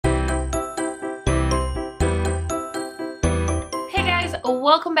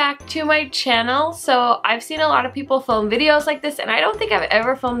welcome back to my channel. So I've seen a lot of people film videos like this, and I don't think I've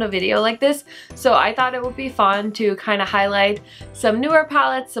ever filmed a video like this, so I thought it would be fun to kind of highlight some newer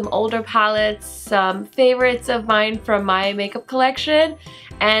palettes, some older palettes, some favorites of mine from my makeup collection.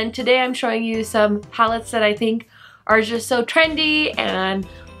 And today I'm showing you some palettes that I think are just so trendy and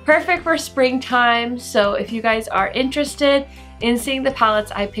perfect for springtime. So if you guys are interested in seeing the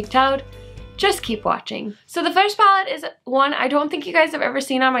palettes I picked out, just keep watching. So the first palette is one I don't think you guys have ever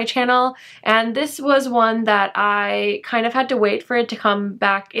seen on my channel, and this was one that I kind of had to wait for it to come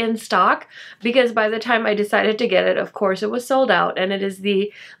back in stock, because by the time I decided to get it, of course it was sold out. And it is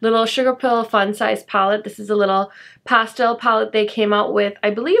the little Sugar Pill Fun Size palette. This is a little pastel palette they came out with,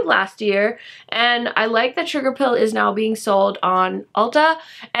 I believe, last year, and I like that Sugar Pill is now being sold on Ulta,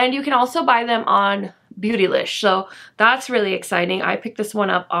 and you can also buy them on Beautylish, so that's really exciting. I picked this one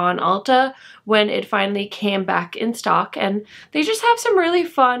up on Ulta when it finally came back in stock, and they just have some really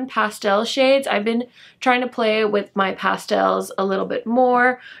fun pastel shades. I've been trying to play with my pastels a little bit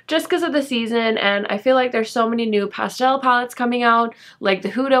more just because of the season, and I feel like there's so many new pastel palettes coming out, like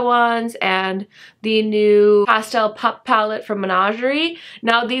the Huda ones and the new pastel pup palette from Menagerie.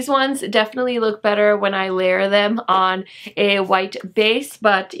 Now these ones definitely look better when I layer them on a white base,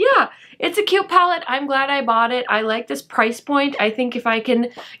 but yeah, it's a cute palette. I'm glad I bought it. I like this price point. I think if I can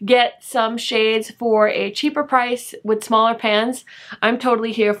get some shades for a cheaper price with smaller pans, I'm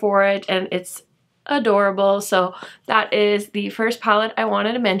totally here for it, and it's adorable. So that is the first palette I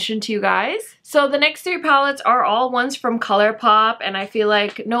wanted to mention to you guys. So the next three palettes are all ones from ColourPop, and I feel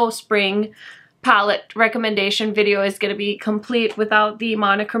like no spring palette recommendation video is going to be complete without the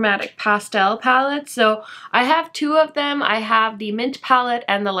monochromatic pastel palette. So I have two of them. I have the Mint palette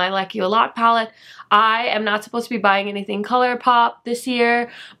and the Lilac You a Lot palette. I am not supposed to be buying anything ColourPop this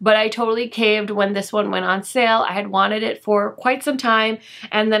year, but I totally caved when this one went on sale. I had wanted it for quite some time,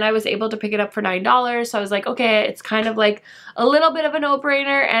 and then I was able to pick it up for $9. So I was like, okay, it's kind of like a little bit of a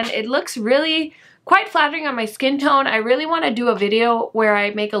no-brainer, and it looks really quite flattering on my skin tone. I really want to do a video where I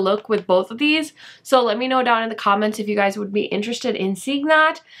make a look with both of these, so let me know down in the comments if you guys would be interested in seeing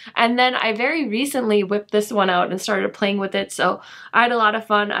that. And then I very recently whipped this one out and started playing with it, so I had a lot of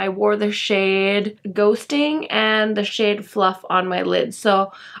fun. I wore the shade Ghosting and the shade Fluff on my lids,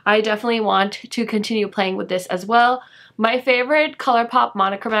 so I definitely want to continue playing with this as well. My favorite ColourPop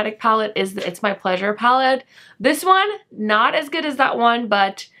monochromatic palette is the It's My Pleasure palette. This one, not as good as that one,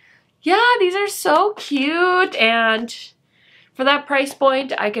 but yeah, these are so cute, and for that price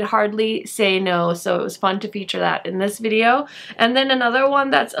point, I could hardly say no, so it was fun to feature that in this video. And then another one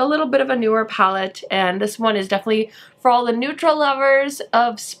that's a little bit of a newer palette, and this one is definitely for all the neutral lovers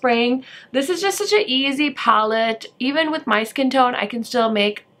of spring. This is just such an easy palette. Even with my skin tone, I can still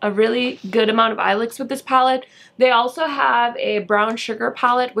make a really good amount of eye looks with this palette. They also have a brown sugar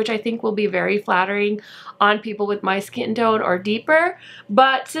palette, which I think will be very flattering on people with my skin tone or deeper.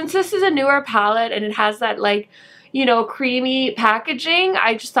 But since this is a newer palette and it has that, like, you know, creamy packaging,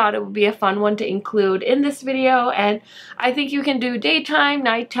 I just thought it would be a fun one to include in this video. And I think you can do daytime,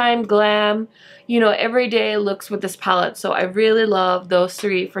 nighttime, glam, you know, everyday looks with this palette. So I really love those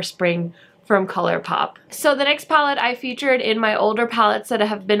three for spring from ColourPop. So the next palette I featured in my older palettes that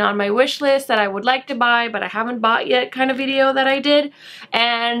have been on my wish list that I would like to buy but I haven't bought yet kind of video that I did.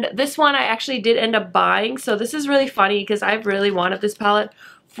 And this one I actually did end up buying. So this is really funny because I've really wanted this palette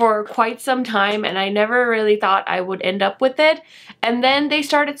for quite some time, and I never really thought I would end up with it. And then they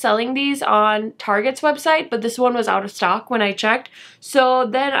started selling these on Target's website, but this one was out of stock when I checked. So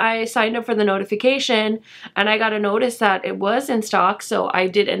then I signed up for the notification, and I got a notice that it was in stock, so I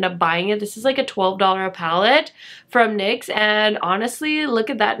did end up buying it. This is like a $12 palette from NYX, and honestly, look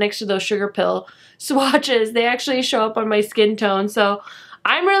at that next to those Sugar Pill swatches. They actually show up on my skin tone, so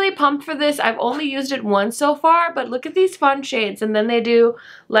I'm really pumped for this. I've only used it once so far, but look at these fun shades. And then they do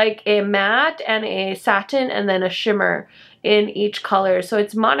like a matte and a satin and then a shimmer in each color. So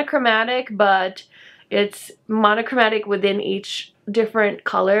it's monochromatic, but it's monochromatic within each different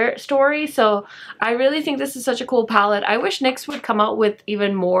color story. So I really think this is such a cool palette. I wish NYX would come out with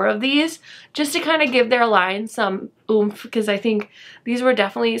even more of these just to kind of give their line some oomph, because I think these were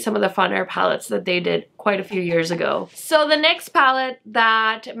definitely some of the funner palettes that they did quite a few years ago. So the next palette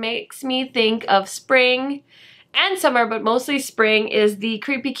that makes me think of spring and summer, but mostly spring, is the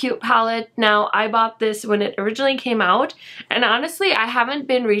Creepy Cute palette. Now, I bought this when it originally came out, and honestly, I haven't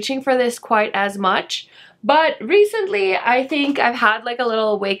been reaching for this quite as much. But recently, I think I've had like a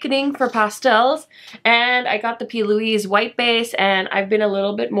little awakening for pastels, and I got the P. Louise white base, and I've been a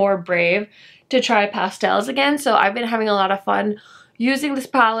little bit more brave to try pastels again. So I've been having a lot of fun using this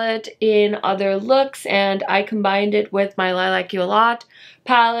palette in other looks, and I combined it with my Lilac You A Lot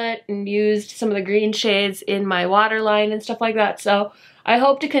palette and used some of the green shades in my waterline and stuff like that. So I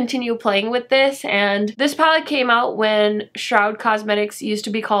hope to continue playing with this. And this palette came out when Shroud Cosmetics used to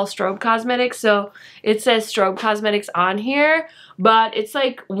be called Strobe Cosmetics, so it says Strobe Cosmetics on here, but it's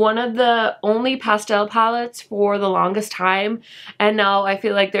like one of the only pastel palettes for the longest time, and now I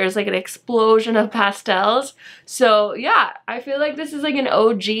feel like there's like an explosion of pastels. So yeah, I feel like this is like an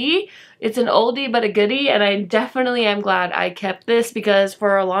OG. It's an oldie but a goodie, and I definitely am glad I kept this, because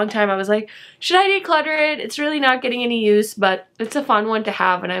for a long time I was like, should I declutter it? It's really not getting any use, but it's a fun one to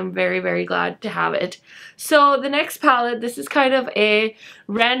have, and I'm very, very glad to have it. So the next palette, this is kind of a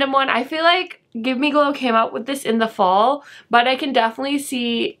random one. I feel like Give Me Glow came out with this in the fall, but I can definitely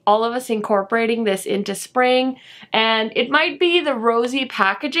see all of us incorporating this into spring, and it might be the rosy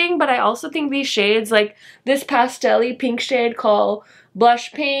packaging, but I also think these shades, like this pastel-y pink shade called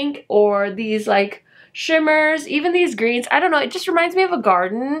Blush Pink, or these like shimmers, even these greens, I don't know, it just reminds me of a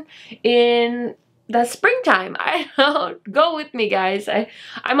garden in the springtime. I don't, go with me guys,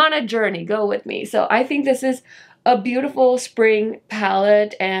 I'm on a journey, go with me. So I think this is a beautiful spring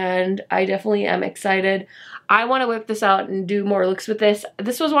palette, and I definitely am excited. I want to whip this out and do more looks with this.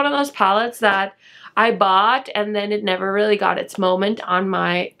 This was one of those palettes that I bought and then it never really got its moment on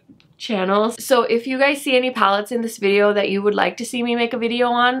my channels. So if you guys see any palettes in this video that you would like to see me make a video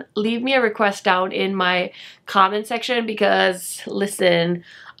on, leave me a request down in my comment section, because listen,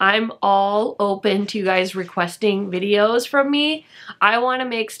 I'm all open to you guys requesting videos from me. I want to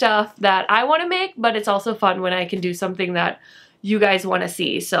make stuff that I want to make, but it's also fun when I can do something that you guys want to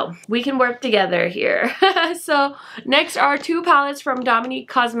see, so we can work together here. So next are two palettes from Dominique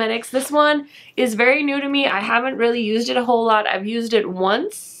Cosmetics. This one is very new to me. I haven't really used it a whole lot. I've used it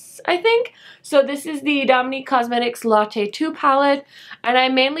once, I think. So this is the Dominique Cosmetics Latte 2 palette, and I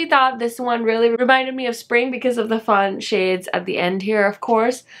mainly thought this one really reminded me of spring because of the fun shades at the end here, of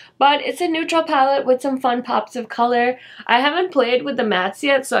course. But it's a neutral palette with some fun pops of color. I haven't played with the mattes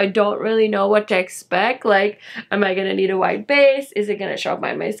yet, so I don't really know what to expect. Like, am I gonna need a white base? Is it gonna show up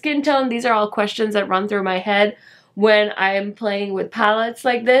by my skin tone? These are all questions that run through my head when I am playing with palettes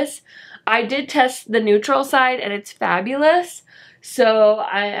like this. I did test the neutral side and it's fabulous. So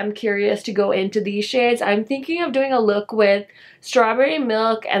I am curious to go into these shades. I'm thinking of doing a look with strawberry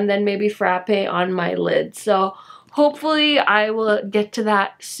milk and then maybe frappe on my lid. So hopefully I will get to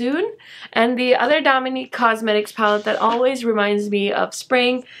that soon. And the other Dominique Cosmetics palette that always reminds me of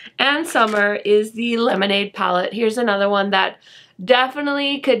spring and summer is the Lemonade palette. Here's another one that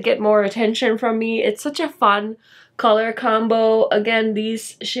definitely could get more attention from me. It's such a fun color combo. Again,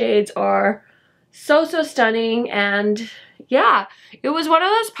 these shades are so stunning, and yeah, it was one of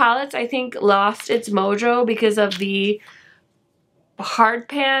those palettes I think lost its mojo because of the hard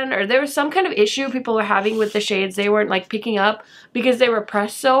pan, or there was some kind of issue people were having with the shades. They weren't like picking up because they were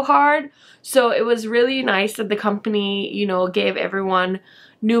pressed so hard. So it was really nice that the company, you know, gave everyone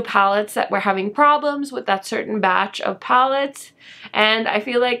new palettes that were having problems with that certain batch of palettes, and I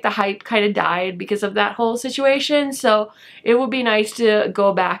feel like the hype kind of died because of that whole situation. So it would be nice to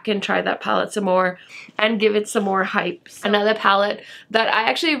go back and try that palette some more and give it some more hype. Another palette that I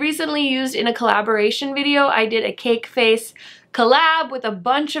actually recently used in a collaboration video, I did a cake face collab with a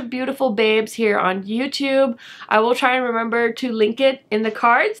bunch of beautiful babes here on YouTube. I will try and remember to link it in the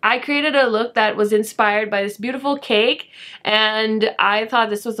cards. I created a look that was inspired by this beautiful cake, and I thought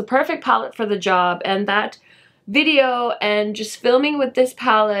this was the perfect palette for the job, and that video and just filming with this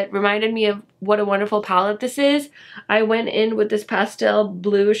palette reminded me of what a wonderful palette this is. I went in with this pastel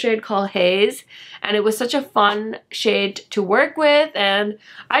blue shade called Haze, and it was such a fun shade to work with, and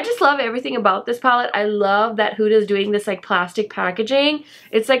I just love everything about this palette. I love that Huda is doing this like plastic packaging.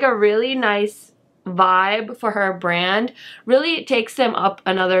 It's like a really nice vibe for her brand. Really, it takes them up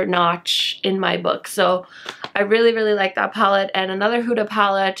another notch in my book. So I really like that palette. And another Huda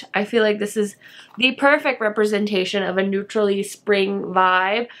palette, I feel like this is the perfect representation of a neutrally spring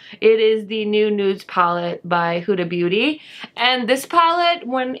vibe. It is the New Nudes palette by Huda Beauty. And this palette,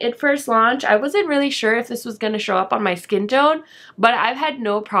 when it first launched, I wasn't really sure if this was going to show up on my skin tone, but I've had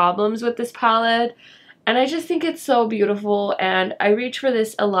no problems with this palette. And I just think it's so beautiful, and I reach for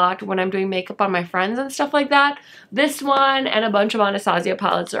this a lot when I'm doing makeup on my friends and stuff like that. This one and a bunch of Anastasia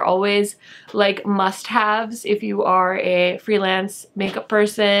palettes are always like must-haves if you are a freelance makeup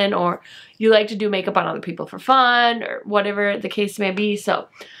person or you like to do makeup on other people for fun or whatever the case may be. So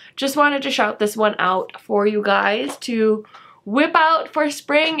just wanted to shout this one out for you guys to whip out for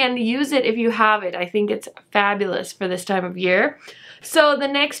spring and use it if you have it. I think it's fabulous for this time of year. So the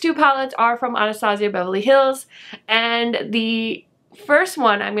next two palettes are from Anastasia Beverly Hills, and the first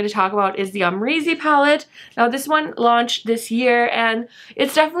one I'm going to talk about is the Amrezy palette. Now this one launched this year and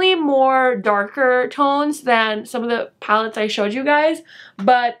it's definitely more darker tones than some of the palettes I showed you guys,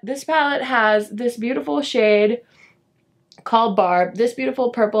 but this palette has this beautiful shade called Barb, this beautiful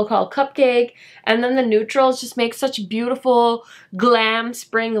purple called Cupcake, and then the neutrals just make such beautiful glam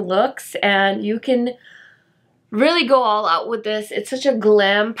spring looks, and you can really go all out with this. It's such a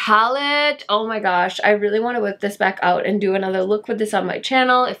glam palette. Oh my gosh, I really want to whip this back out and do another look with this on my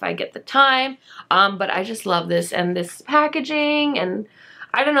channel if I get the time. But I just love this and this packaging, and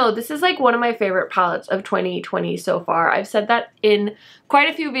I don't know, this is like one of my favorite palettes of 2020 so far. I've said that in quite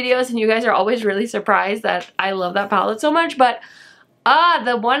a few videos and you guys are always really surprised that I love that palette so much, but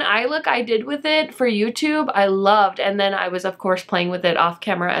the one eye look I did with it for YouTube, I loved, and then I was of course playing with it off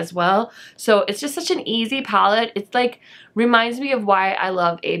camera as well. So it's just such an easy palette. It's like reminds me of why I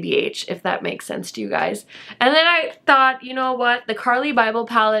love ABH, if that makes sense to you guys. And then I thought, you know what, the Carly Bible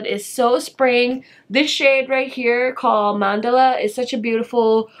palette is so spring. This shade right here called Mandala is such a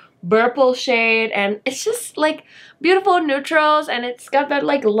beautiful purple shade, and it's just like beautiful neutrals, and it's got that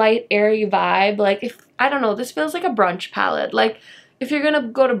like light airy vibe. Like, if I don't know, this feels like a brunch palette. Like, if you're gonna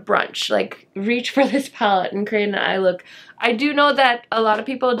go to brunch, like, reach for this palette and create an eye look. I do know that a lot of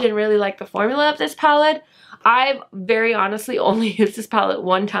people didn't really like the formula of this palette. I've very honestly only used this palette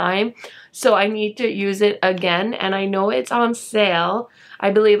one time, so I need to use it again, and I know it's on sale,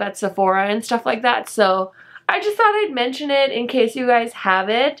 I believe at Sephora and stuff like that, so I just thought I'd mention it in case you guys have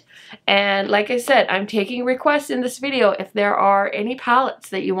it. And like I said, I'm taking requests in this video. If there are any palettes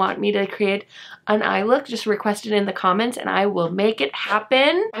that you want me to create an eye look, just request it in the comments and I will make it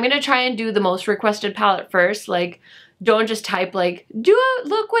happen. I'm gonna try and do the most requested palette first. Like, don't just type like, do a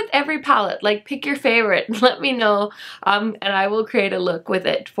look with every palette. Like, pick your favorite. Let me know, and I will create a look with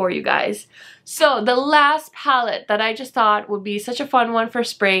it for you guys. So the last palette that I just thought would be such a fun one for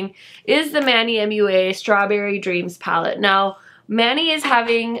spring is the Manny MUA Strawberry Dreams palette. Now, Manny is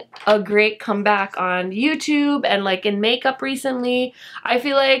having a great comeback on YouTube and like in makeup recently. I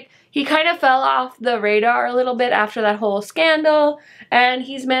feel like he kind of fell off the radar a little bit after that whole scandal, and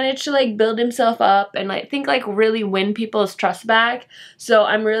he's managed to like build himself up and I think like really win people's trust back. So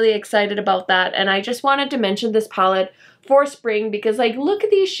I'm really excited about that, and I just wanted to mention this palette for spring because like look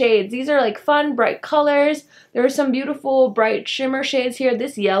at these shades. These are like fun bright colors. There are some beautiful bright shimmer shades here.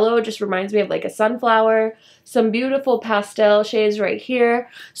 This yellow just reminds me of like a sunflower. Some beautiful pastel shades right here.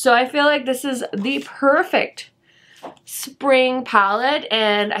 So I feel like this is the perfect spring palette,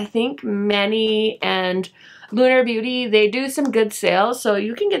 and I think Manny and Lunar Beauty, they do some good sales, so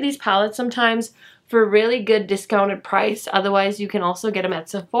you can get these palettes sometimes for a really good discounted price. Otherwise, you can also get them at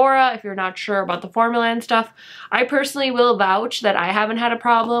Sephora if you're not sure about the formula and stuff. I personally will vouch that I haven't had a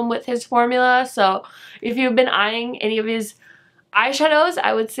problem with his formula, so if you've been eyeing any of his eyeshadows,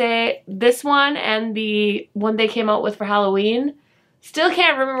 I would say this one and the one they came out with for Halloween. Still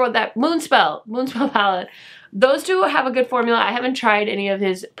can't remember what that, Moonspell palette. Those two have a good formula. I haven't tried any of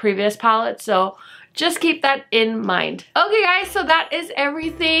his previous palettes, so just keep that in mind. Okay guys, so that is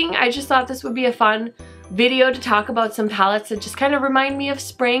everything. I just thought this would be a fun video to talk about some palettes that just kind of remind me of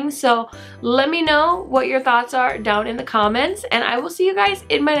spring. So let me know what your thoughts are down in the comments, and I will see you guys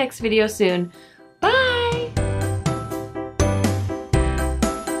in my next video soon. Bye!